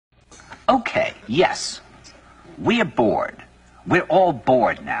Okay, yes, we're bored. We're all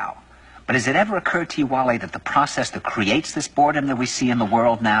bored now. But has it ever occurred to you, Wally, that the process that creates this boredom that we see in the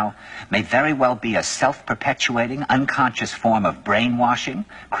world now may very well be a self-perpetuating, unconscious form of brainwashing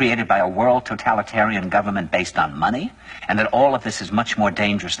created by a world totalitarian government based on money, and that all of this is much more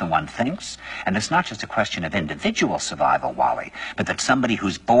dangerous than one thinks? And it's not just a question of individual survival, Wally, but that somebody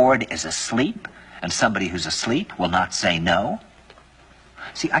who's bored is asleep, and somebody who's asleep will not say no?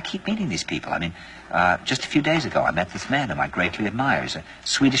 See, I keep meeting these people. I mean, just a few days ago, I met this man whom I greatly admire. He's a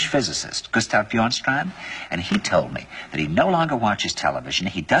Swedish physicist, Gustav Bjornstrand, and he told me that he no longer watches television,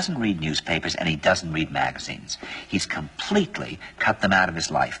 he doesn't read newspapers, and he doesn't read magazines. He's completely cut them out of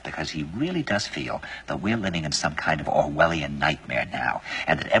his life because he really does feel that we're living in some kind of Orwellian nightmare now,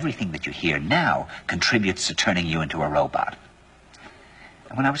 and that everything that you hear now contributes to turning you into a robot.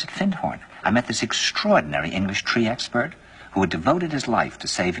 And when I was at Findhorn, I met this extraordinary English tree expert who had devoted his life to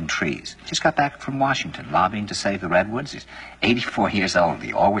saving trees. He just got back from Washington, lobbying to save the redwoods. He's 84 years old.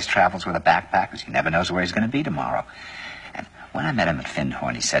 He always travels with a backpack because he never knows where he's going to be tomorrow. And when I met him at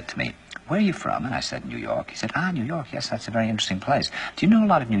Findhorn, he said to me, "Where are you from?" And I said, "New York." He said, "Ah, New York, yes, that's a very interesting place. Do you know a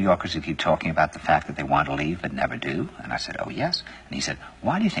lot of New Yorkers who keep talking about the fact that they want to leave but never do?" And I said, "Oh, yes." And he said,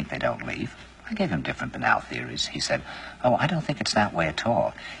 "Why do you think they don't leave?" I gave him different banal theories. He said, "Oh, I don't think it's that way at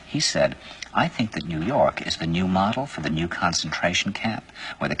all." He said, "I think that New York is the new model for the new concentration camp,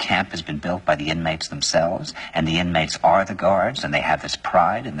 where the camp has been built by the inmates themselves, and the inmates are the guards, and they have this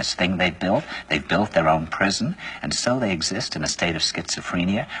pride in this thing they've built. They've built their own prison, and so they exist in a state of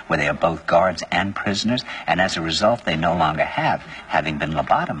schizophrenia, where they are both guards and prisoners, and as a result, they no longer have, having been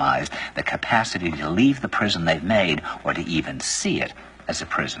lobotomized, the capacity to leave the prison they've made, or to even see it as a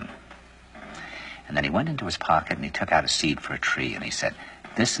prison." And then he went into his pocket and he took out a seed for a tree and he said,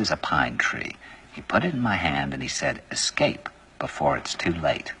 "This is a pine tree." He put it in my hand and he said, "Escape before it's too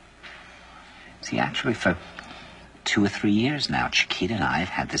late." See, actually for 2 or 3 years now, Chiquita and I have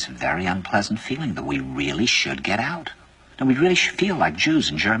had this very unpleasant feeling that we really should get out. And we really should feel like Jews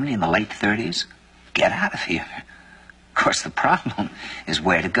in Germany in the late 30s. Get out of here. Of course, the problem is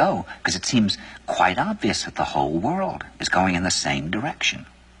where to go, because it seems quite obvious that the whole world is going in the same direction.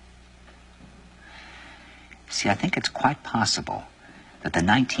 See, I think it's quite possible that the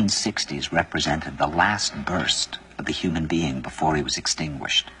 1960s represented the last burst of the human being before he was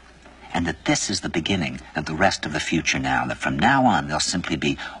extinguished, and that this is the beginning of the rest of the future now, that from now on there'll simply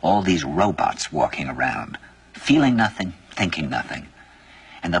be all these robots walking around, feeling nothing, thinking nothing,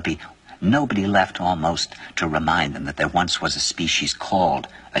 and there'll be nobody left almost to remind them that there once was a species called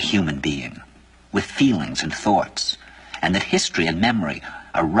a human being, with feelings and thoughts, and that history and memory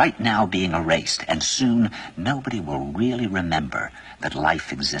are right now being erased, and soon nobody will really remember that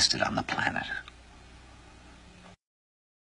life existed on the planet.